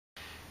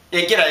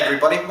Yeah, g'day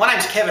everybody. My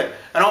name's Kevin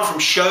and I'm from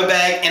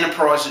Showbag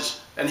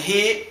Enterprises, and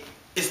here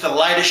is the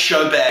latest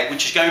show bag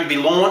which is going to be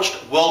launched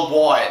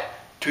worldwide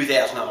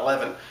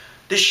 2011.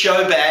 This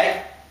show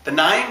bag, the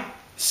name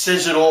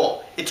says it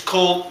all. It's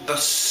called the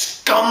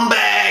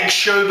Scumbag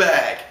Show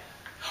Bag.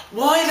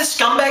 Why the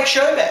Scumbag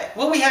Show Bag?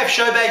 Well, we have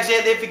show bags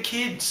out there for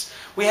kids.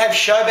 We have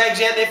show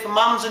bags out there for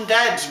mums and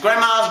dads,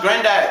 grandmas,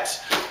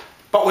 granddads.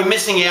 But we're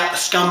missing out the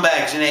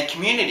scumbags in our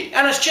community,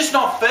 and it's just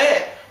not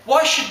fair.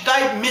 Why should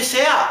they miss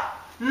out?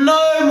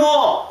 No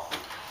more.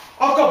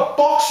 I've got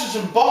boxes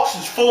and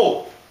boxes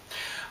full.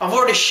 I've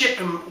already shipped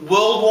them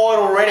worldwide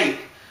already.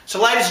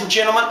 So ladies and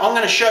gentlemen, I'm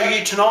going to show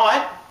you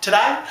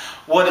today,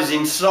 what is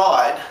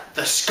inside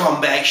the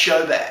Scumbag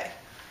Show Bag.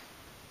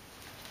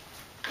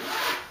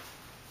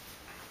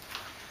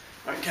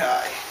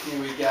 Okay,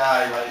 here we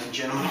go, ladies and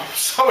gentlemen. I'm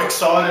so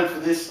excited for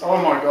this. Oh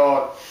my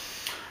God.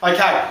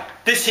 Okay,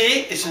 this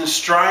here is an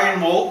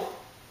Australian wool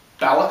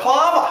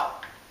balaclava.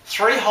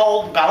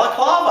 3-hole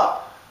balaclava.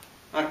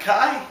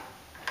 Okay,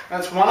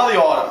 that's one of the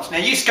items. Now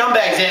you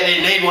scumbags out there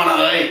need one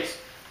of these.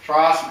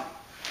 Trust me.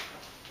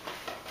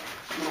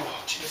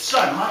 Oh, gee, there's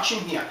so much in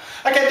here.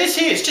 Okay, this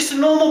here is just a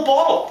normal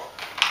bottle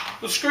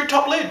with a screw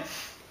top lid.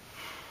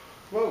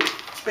 Whoa,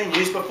 it's been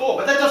used before,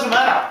 but that doesn't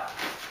matter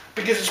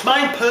because its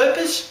main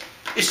purpose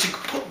is to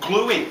put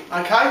glue in.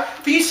 Okay,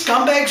 for you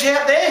scumbags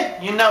out there,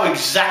 you know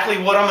exactly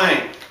what I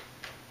mean.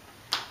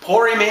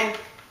 Pour him in,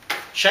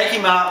 shake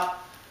him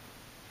up,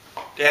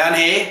 down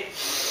here.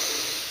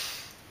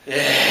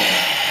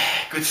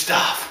 Yeah, good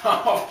stuff.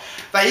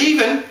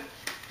 The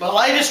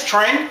latest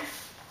trend,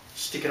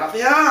 stick it up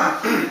the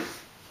arm.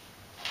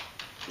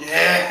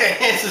 Yeah,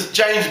 this is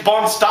James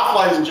Bond stuff,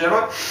 ladies and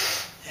gentlemen.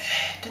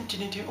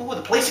 Yeah. Oh,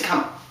 the police are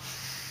coming.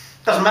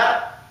 Doesn't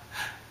matter.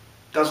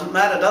 Doesn't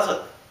matter, does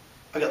it?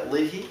 I got the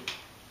lid here.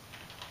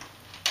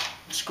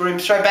 Screw him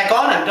straight back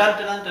on and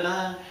dun dun dun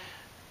dun.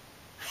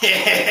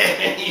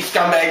 Yeah, you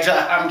scumbags,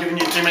 I'm giving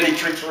you too many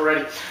tricks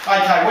already.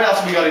 Okay, what else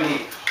have we got in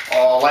here?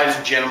 Oh, ladies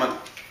and gentlemen,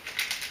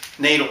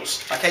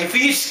 needles. Okay, for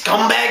you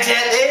scumbags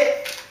out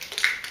there,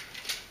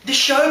 this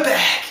show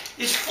bag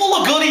is full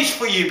of goodies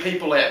for you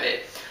people out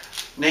there.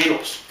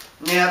 Needles.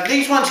 Now,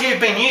 these ones here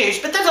have been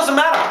used, but that doesn't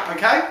matter,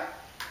 okay?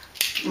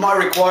 You might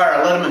require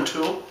a Letterman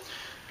tool.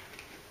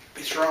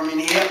 We throw them in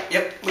here.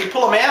 Yep, we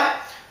pull them out,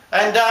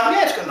 and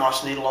yeah, it's got a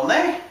nice needle on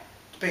there.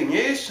 It's been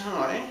used.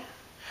 Oh, yeah.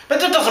 But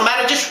that doesn't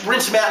matter, just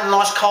rinse them out in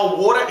nice cold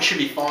water, it should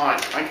be fine,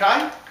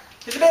 okay?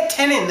 There's about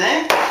 10 in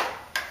there.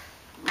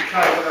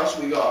 Okay, what else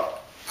have we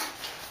got?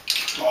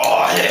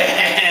 Oh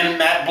yeah,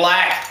 matte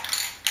black.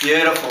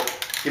 Beautiful.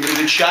 Give it a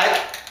good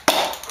shake.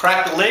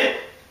 Crack the lid.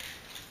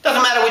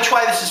 Doesn't matter which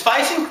way this is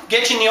facing.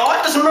 Get you in the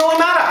eye, doesn't really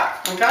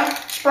matter, okay?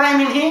 Spray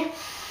them in here.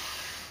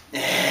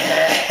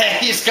 Yeah,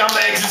 you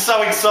scumbags are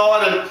so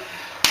excited.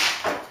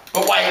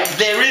 But wait,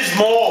 there is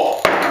more.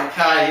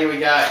 Okay, here we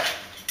go.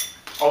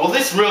 Oh, well,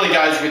 this really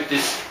goes with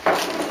this.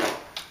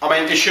 I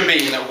mean, this should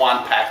be in that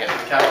one packet,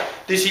 okay?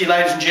 This here,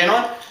 ladies and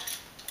gentlemen,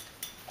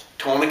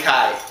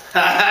 tourniquet.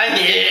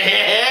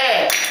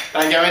 Yeah!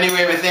 Don't go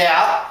anywhere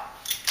without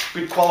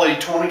good quality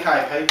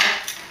tourniquet, people.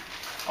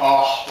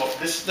 Oh, look,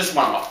 this is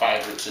one of my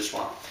favourites, this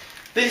one.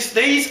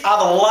 These are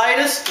the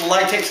latest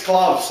latex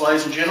gloves,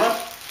 ladies and gentlemen.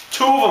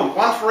 2 of them,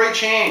 one for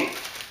each hand.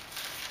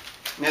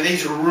 Now,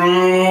 these are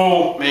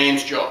real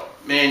man's job.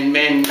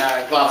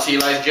 Gloves here,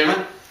 ladies and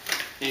gentlemen.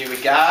 Here we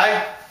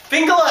go.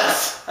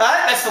 Fingerless.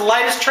 That's the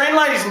latest trend,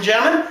 ladies and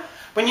gentlemen.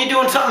 When you're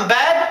doing something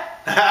bad,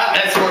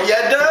 that's what you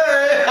do.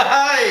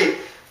 Hey,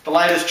 the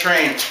latest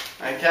trend.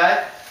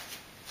 Okay.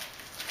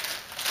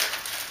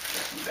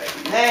 Back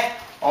in there.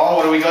 Oh,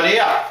 what do we got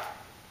here?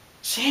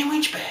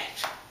 Sandwich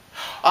bags.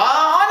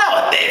 Oh, I know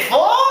what they're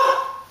for.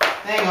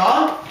 Hang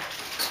on.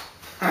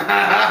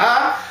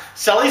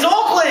 Sally's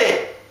all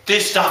clear.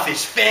 This stuff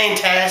is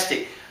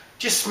fantastic.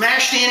 Just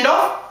smash the end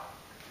off.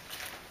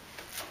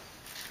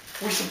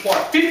 We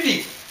supply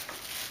 50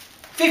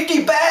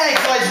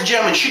 bags, ladies and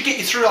gentlemen. Should get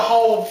you through the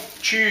whole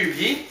tube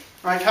here,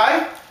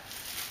 okay?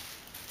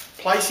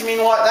 Place him in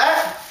like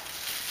that.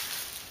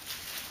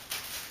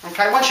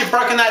 Okay, once you've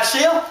broken that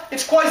seal,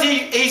 it's quite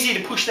easy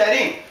to push that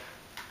in.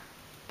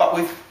 But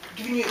we've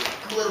given you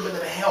a little bit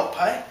of a help,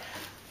 eh?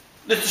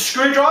 There's the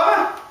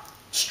screwdriver,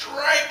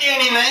 straight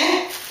down in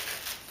there.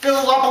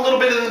 Fills up a little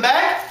bit in the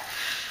back.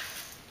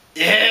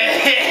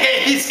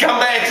 Yeah, these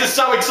scumbags are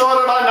so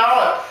excited, I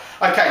know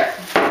it. Okay.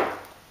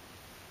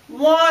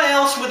 Why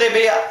else would there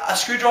be a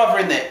screwdriver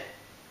in there?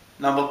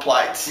 Number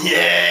plates.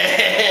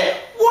 Yeah.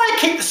 Why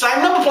keep the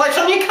same number plates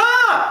on your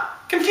car?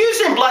 Confuse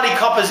them bloody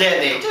coppers out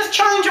there. Just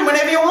change them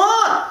whenever you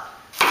want.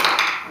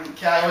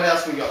 Okay, what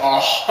else we got?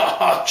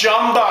 Oh,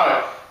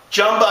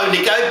 Jumbo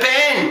Nico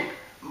pen.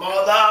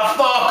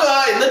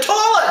 Motherfucker in the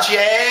toilets.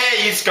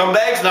 Yeah, you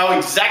scumbags know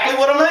exactly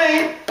what I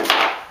mean.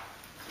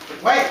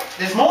 But wait,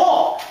 there's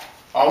more.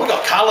 Oh, we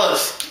got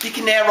colours. You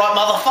can now write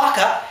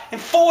motherfucker in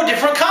 4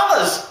 different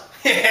colours.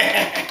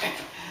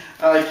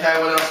 Okay,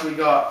 what else we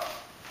got?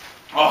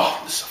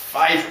 Oh, this is a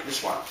favourite,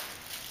 this one.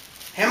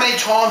 How many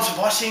times have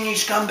I seen you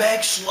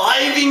scumbags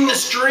slaving the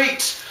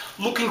streets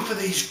looking for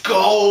these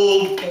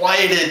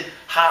gold-plated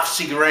half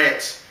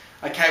cigarettes.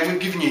 Okay, we've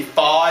given you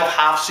 5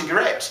 half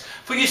cigarettes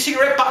for your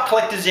cigarette butt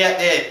collectors out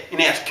there in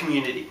our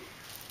community.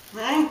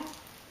 Okay?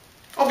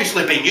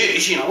 Obviously being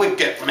used, you know, we've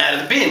got them out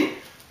of the bin.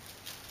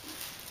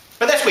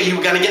 But that's where you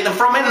were going to get them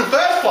from in the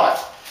first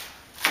place.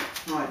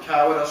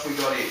 Okay, what else we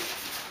got here?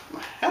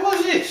 How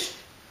was this?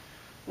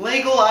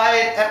 Legal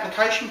aid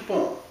application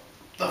form.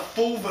 The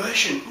full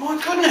version.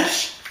 My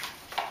goodness.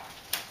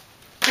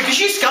 Because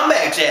you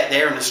scumbags out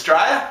there in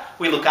Australia,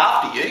 we look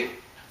after you.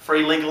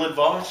 Free legal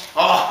advice.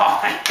 Oh,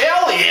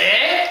 hell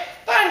yeah.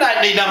 They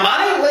don't need no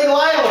money. Legal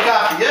aid will look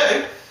after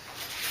you.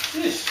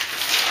 This.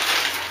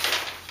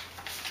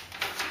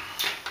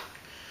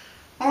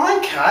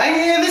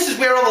 Okay, yeah, this is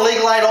where all the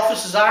legal aid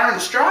offices are in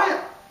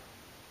Australia.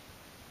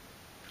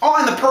 Oh,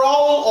 and the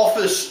parole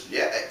office,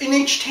 yeah, in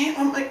each town.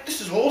 Oh, mate,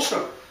 this is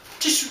awesome.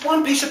 Just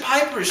one piece of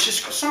paper has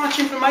just got so much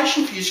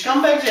information for you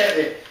scumbags out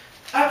there.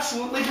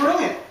 Absolutely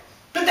brilliant.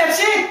 But that's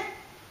it.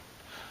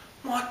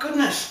 My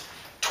goodness.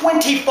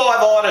 25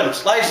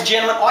 items. Ladies and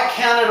gentlemen, I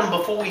counted them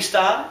before we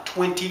started.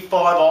 25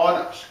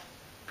 items.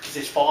 Because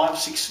there's 5,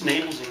 6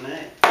 needles in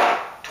there.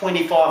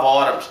 25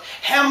 items.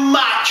 How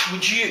much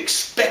would you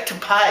expect to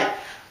pay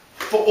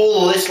for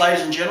all of this,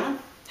 ladies and gentlemen?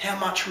 How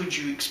much would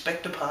you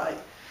expect to pay?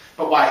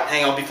 But wait,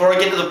 hang on, before I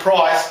get to the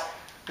price,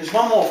 there's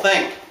one more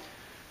thing.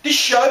 This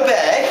show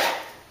bag,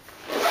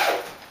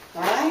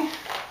 right,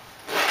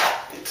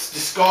 it's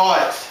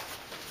disguised.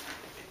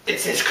 It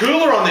says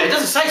cooler on there. It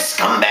doesn't say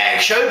scumbag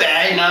show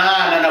bag.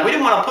 No, we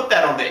didn't want to put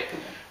that on there.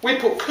 We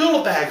put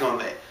cooler bag on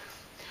there.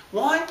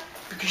 Why?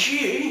 Because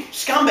you,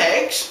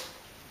 scumbags,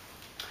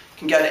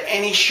 can go to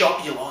any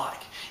shop you like.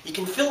 You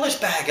can fill this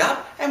bag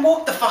up and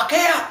walk the fuck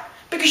out.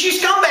 Because you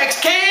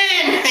scumbags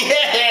can.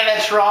 Yeah,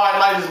 that's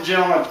right, ladies and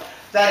gentlemen.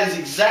 That is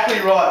exactly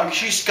right,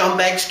 because you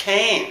scumbags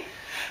can.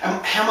 And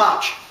how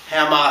much?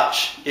 How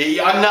much?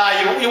 Yeah, I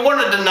know, you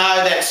wanted to know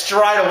that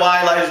straight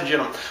away, ladies and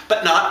gentlemen.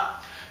 But no,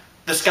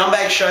 the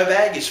scumbag show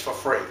bag is for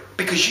free.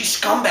 Because you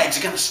scumbags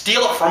are going to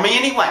steal it from me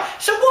anyway.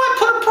 So why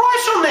put a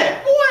price on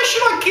there? Why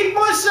should I kid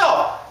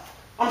myself?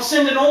 I'm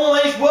sending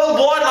all these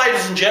worldwide,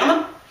 ladies and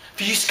gentlemen,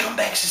 for you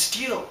scumbags to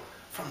steal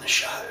from the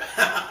show.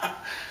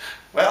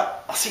 Well,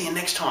 I'll see you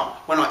next time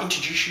when I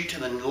introduce you to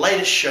the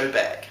latest show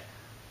bag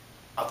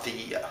of the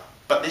year.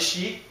 But this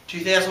year,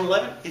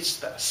 2011, it's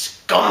the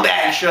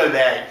scumbag show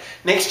bag.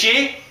 Next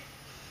year,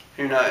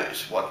 who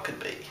knows what it could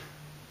be.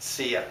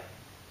 See ya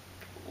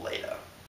later.